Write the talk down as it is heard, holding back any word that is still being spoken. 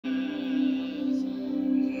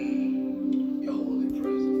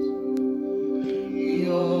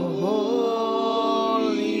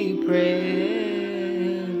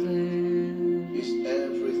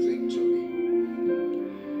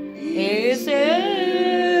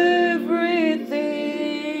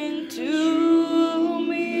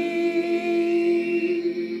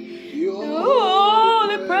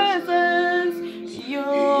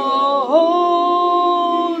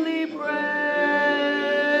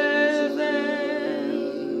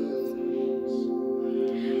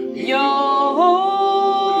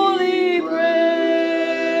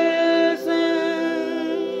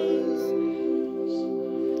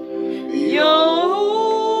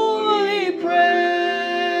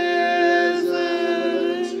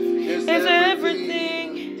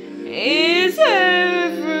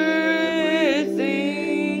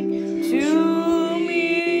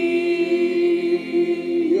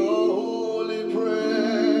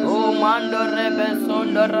Mando rebe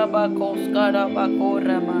sondo rabakoska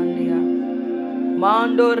rabakora mandia.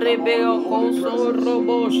 Mando rebe okoso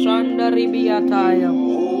robo shanda ribiataya.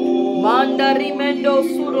 Manda rimendo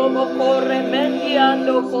surobo kore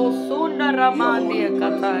mendiando kosunda ramandia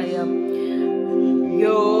kataya.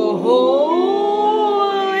 Your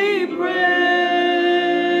holy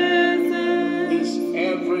presence is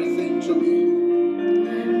everything to me.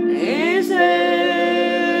 is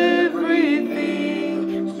everything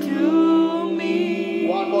to me.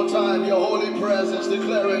 One more time, your holy presence,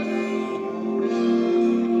 declare it.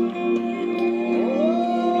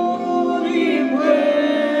 Holy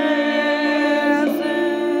presence,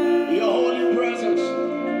 Your holy presence.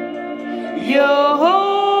 your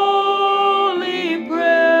holy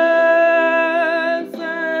presence,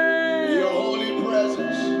 Your holy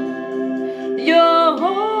presence your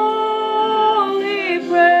holy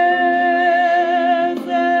presence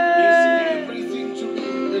is everything to me.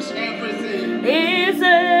 It's everything. is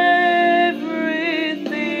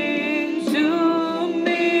everything to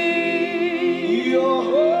me. Your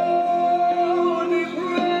holy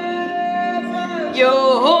presence. Your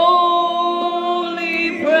holy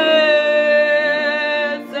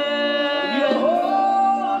presence, Your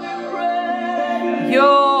holy presence.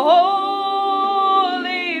 your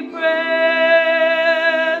holy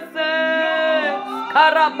presence.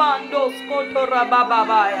 Karabando skotora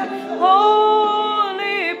bababaya.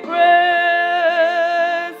 Holy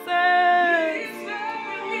presence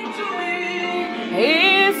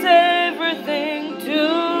is everything to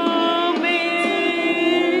me.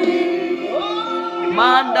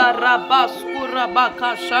 Manda rabaskura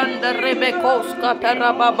baka shanda rebekos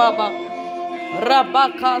katarababa.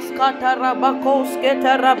 Rabakas katarabakos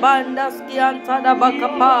ketarabandas kiantada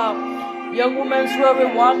bakapa. Young women's row, we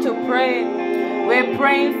want to pray. We're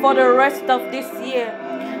praying for the rest of this year.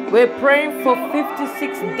 We're praying for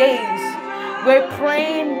 56 days. We're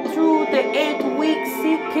praying through the 8 weeks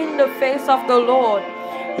seeking the face of the Lord.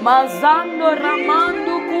 Mazando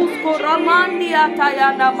ramando kusko ramandi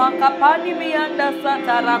atayana makapani mianda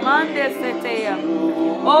sata ramande seteya.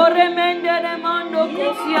 Ore mende remando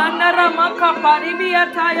kusiana ramaka paribi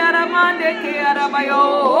ataya ramande ke arabayo.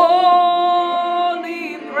 Holy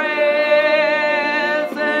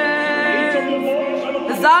presence.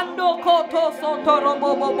 Zando koto soto robo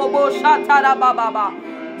bobo shatara bababa.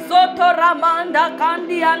 Soto ramanda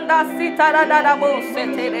kandi anda sitara dadabo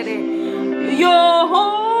setere. Your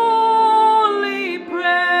holy presence.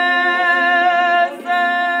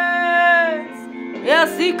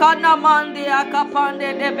 Yes, ikana mandi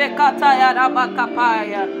akapande debekata ya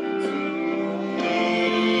rabakapaya.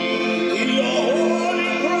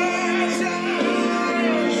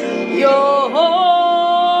 Your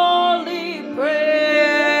holy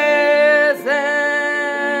presence.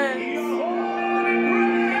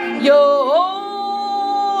 Your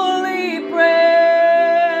holy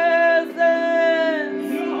presence.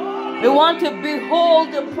 We want to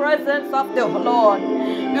behold the presence of the Lord.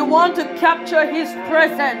 We want to capture His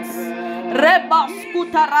presence. Reba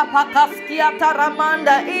skutara pakaskiata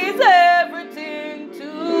ramanda is everything to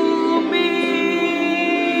me.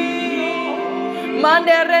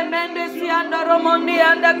 Mande remende sianda romondi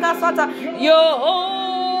anda kasata. Your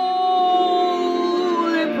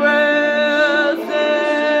holy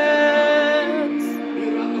presence.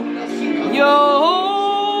 Your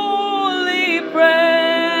holy presence.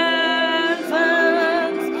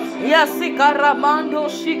 Yasikaramando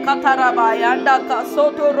shikatarabayanda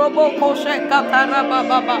kasoto robo koshe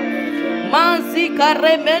katarababa. Manzika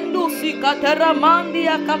remendu sikataramandi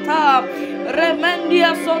akata.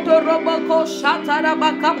 Remendia soto roboko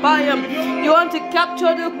shatarabakapayam. You want to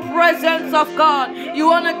capture the presence of God. You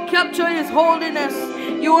want to capture His holiness.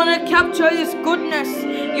 You want to capture His goodness.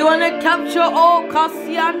 You want to capture all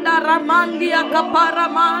Kasianda Ramandia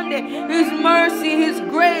Kaparamande, His mercy, His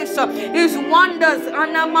grace, His wonders.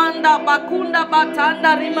 Anamanda Bakunda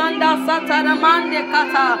Batanda Rimanda Sataramande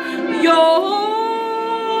Kata. Your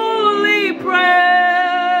holy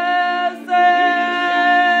presence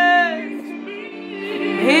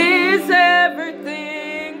is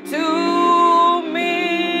everything to me.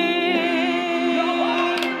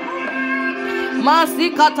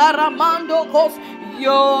 Masikataramando kos.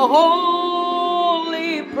 Your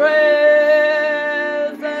holy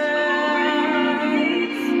presence.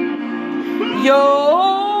 Your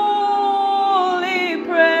holy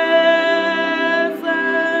presence.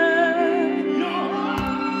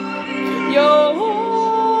 Your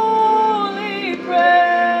holy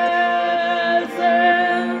presence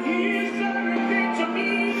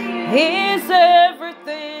is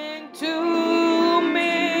everything to me.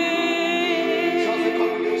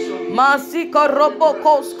 Masika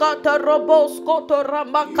robokos kata robos koto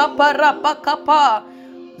ramakapa rapakapa.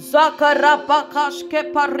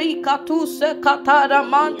 Zakarapakashke parika tuse katara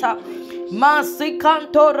manta.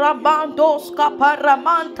 Masikanto rabandos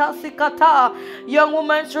kaparamanta sikata. Young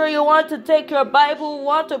woman, sure you want to take your Bible,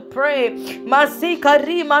 want to pray.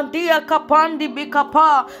 Masikari mandia kapandi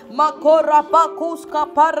bikapa. Makora bakus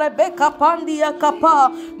kaparebeka pandia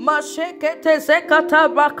kapa. Mashekete zekata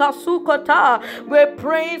bakasukota. We're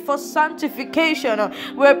praying for sanctification.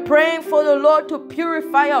 We're praying for the Lord to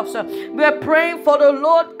purify us. We're praying for the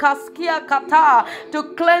Lord kaskia kata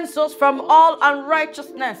to cleanse us from all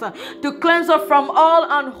unrighteousness, to cleanse us from all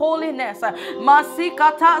unholiness.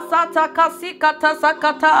 Masikata sata kasikata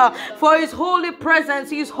sakata. For His holy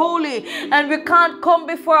presence, He is holy, and we can't come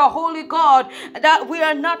before a holy God that we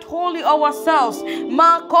are not holy ourselves.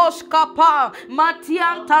 Makosh kapa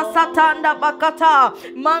matianta satanda bakata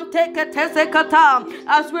manteke tesekata.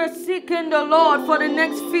 As we're seeking the Lord for the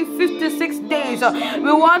next 56 days,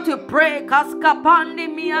 we want to pray kaskapandi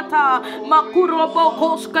miata makurobo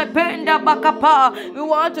koskependa bakapa. We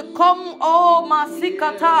want to come, oh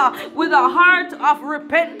masikata, with a heart of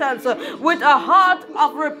repentance, with a heart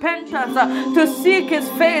of repentance, to seek His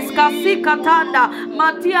face. Kasikatanda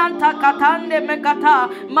matianta katande mekata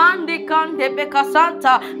mandi kande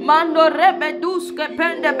bekasanta mando rebeduske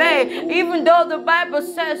pendebe. Even though the Bible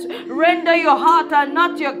says, render your heart and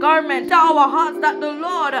not your garment, our hearts, that the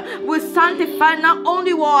Lord will sanctify not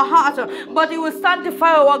only our hearts, but He will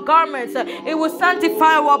sanctify our garments. It will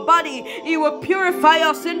sanctify our body. It will purify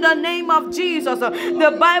us in the name of Jesus.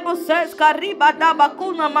 The Bible says,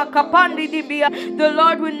 the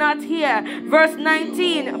Lord will not hear. Verse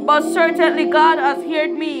 19, but certainly God has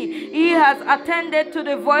heard me. He has attended to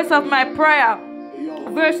the voice of my prayer.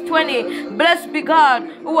 Verse 20, blessed be God,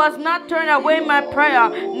 who has not turned away my prayer,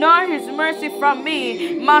 nor His mercy from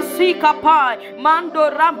me. Masika pai, mando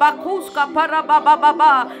rambakuska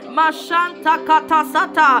parabababa, mashanta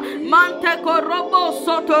katasata, mante korobo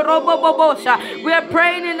soto robo bobosha. We are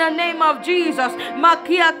praying in the name of Jesus.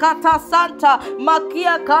 Makia katasanta,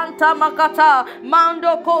 makia kanta makata,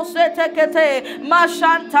 mando kosete kete,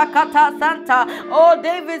 mashanta katasanta. Oh,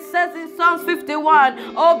 David says in Psalm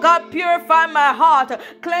 51, oh God, purify my heart,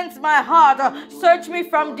 cleanse my heart, search me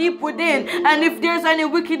from deep within, and if there's any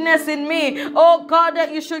wickedness in me, oh God,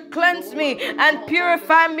 that you should cleanse me and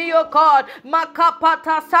purify me, oh God.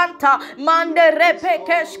 Makapata santa mande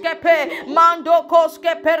repekeshkepe mando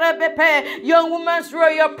koskeperebepe. Young woman,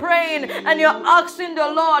 you're praying and you're asking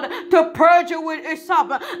the Lord to purge you with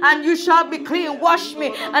hyssop, and you shall be clean. Wash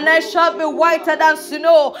me and I shall be whiter than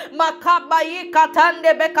snow. Makabayi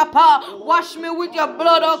katande bekapa. Wash me with your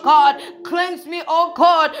blood, oh God. Cleanse me, oh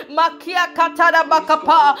God. Makia katada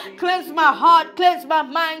bakapa. Cleanse my heart, cleanse my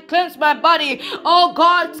mind, cleanse my body. Oh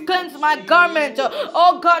God, cleanse my garment.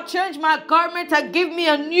 Oh God, change my garment and give me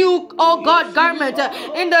a new, oh God, garment.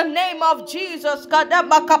 In the name of Jesus.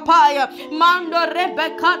 Kadabakapaya. Mando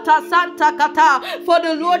rebekata santa kata. For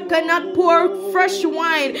the Lord cannot pour fresh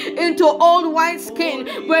wine into old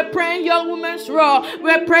wineskin. We're praying, young women's row.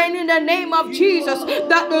 We're praying in the name of Jesus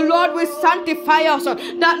that the Lord will sanctify us,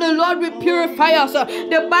 that the Lord will purify us.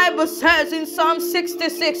 The Bible says in Psalm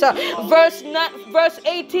 66, verse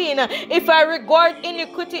 18, if I regard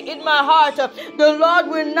iniquity in my heart, the Lord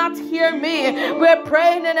will not hear me. We're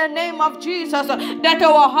praying in the name of Jesus that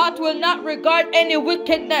our heart will not regard any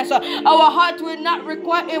wickedness. Our heart will not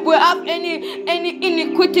require, it will have any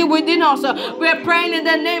iniquity within us. We're praying in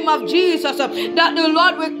the name of Jesus that the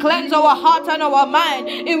Lord will cleanse our heart and our mind.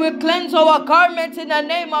 It will cleanse our garments in the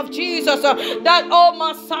name of Jesus. That oh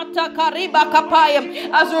Masata Kariba Kapaya,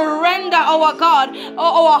 as we render our God,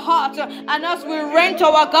 our heart, and as we rent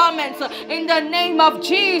our garments in the name of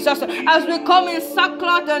Jesus, as we come in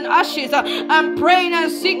sackcloth and ashes and praying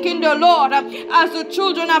and seeking the Lord, as the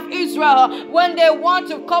children of Israel, when they want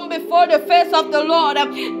to come before the face of the Lord,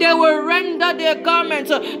 they will render their garments,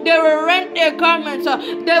 they will rent their garments,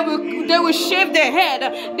 they will shave their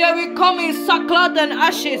head, they will come in sackcloth and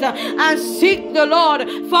ashes and seek the Lord.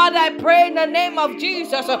 Father, I pray in the name of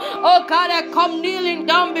Jesus, oh God, I come kneeling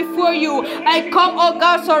down before you. I come, oh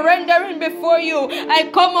God, surrendering before you. I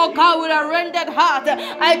come, oh God, with a rendered heart.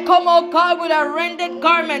 I come, oh God, with a rendered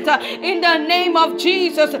garment in the name of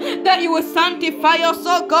Jesus, that you will sanctify us,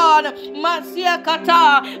 oh God. Masia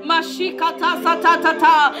kata, mashikata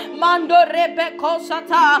satatata, mando rebeko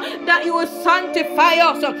sata, that you will sanctify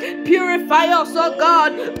us, purify us, oh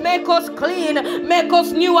God. Make us clean, make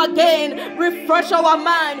us new again, refresh our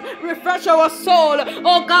mind, refresh our soul,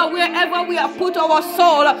 oh God. Wherever we have put put our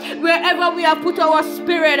soul, wherever we have put our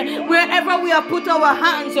spirit, wherever we have put our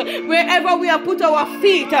hands, wherever we have put our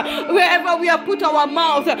feet, wherever we have put our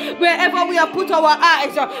mouth, wherever we have put our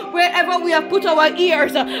eyes, wherever we have put our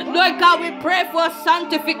ears. Lord God, we pray for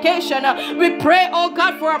sanctification. We pray, oh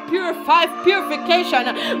God, for a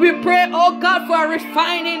purification. We pray, oh God, for a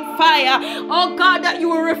refining fire. Oh God, that you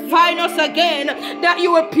will refine us again, that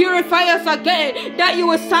you will purify us again, that you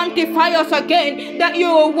will sanctify us again, that you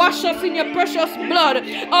will wash us in your precious blood.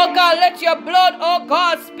 Oh God, let your blood, oh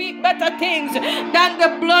God, speak better things than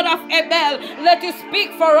the blood of Abel. Let it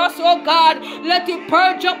speak for us, oh God. Let it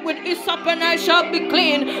purge up with hyssop, and I shall be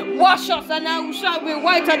clean. Wash us, and I shall be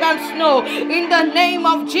whiter than snow. In the name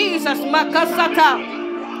of Jesus, Makasata.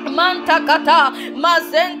 Mantakata,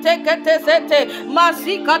 Mazente Ketezete,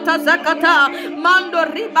 Mazikata Zakata, Mando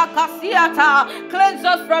Ribakasiata. Cleanse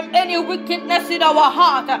us from any wickedness in our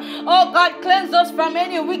heart. Oh God, cleanse us from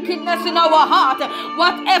any wickedness in our heart.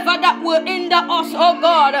 Whatever that will hinder us, oh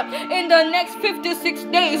God, in the next 56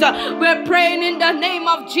 days, we're praying in the name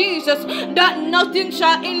of Jesus that nothing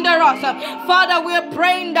shall hinder us. Father, we're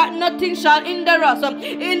praying that nothing shall hinder us.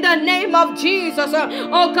 In the name of Jesus,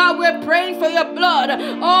 oh God, we're praying for your blood.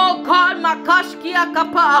 Oh God, Makashkia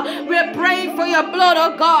Kapa. We're praying for your blood,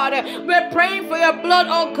 oh God. We're praying for your blood,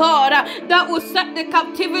 oh God, that will set the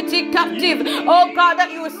captivity captive. Oh God,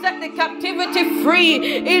 that you will set the captivity free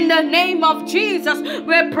in the name of Jesus.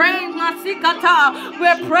 We're praying, Masikata.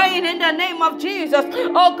 We're praying in the name of Jesus.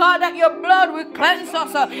 Oh God, that your blood will cleanse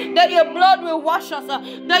us, that your blood will wash us,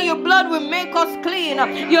 that your blood will make us clean,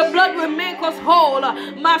 your blood will make us whole.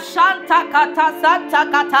 Mashanta Kata Santa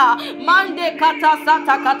Kata. Mande Kata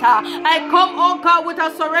Santa Kata. I come, oh God, with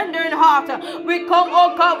a surrendering heart. We come,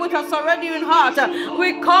 oh God, with a surrendering heart.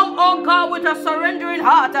 We come, oh God, with a surrendering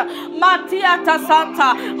heart. Matiata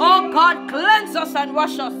Santa. Oh God, cleanse us and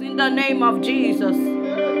wash us in the name of Jesus.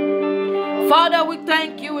 Father, we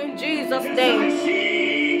thank you in Jesus'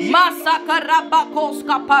 name. Masakarabakos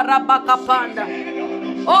kaparabakapanda.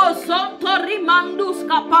 Oh, Sontori Mandus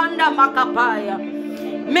kapanda makapaya.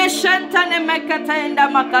 Meshenta ne mekatenda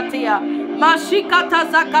makatia. Mashikata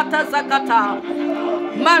zakata zakata.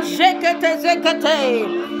 Mashekete zekete.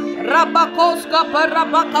 Rabakoska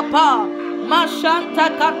parabakapa. Mashanta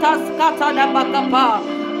kataskata da bakapa.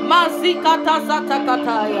 Mazikata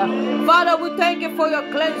zatakataya. Father, we thank you for your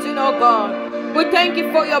cleansing, oh God. We thank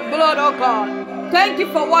you for your blood, oh God. Thank you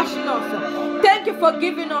for washing us. Thank you for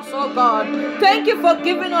giving us, oh God. Thank you for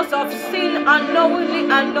giving us of sin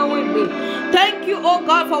unknowingly and knowingly. Thank you, oh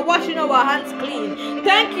God, for washing our hands clean.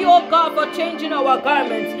 Thank you, oh God, for changing our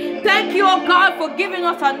garments. Thank you, oh God, for giving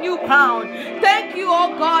us a new crown. Thank you,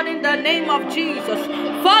 oh God, in the name of Jesus.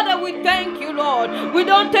 Father, we thank you, Lord. We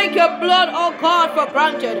don't take your blood, oh God, for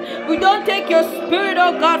granted. We don't take your spirit,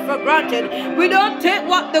 oh God, for granted. We don't take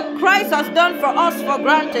what the Christ has done for us for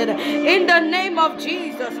granted. In the name of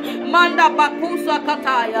Jesus. Manda bakusa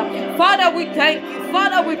kataya. Father, we thank you.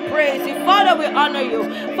 Father, we praise you. Father, we honor you.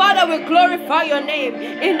 Father, we glorify your name.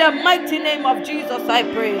 In the mighty name of Jesus, I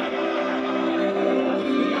pray.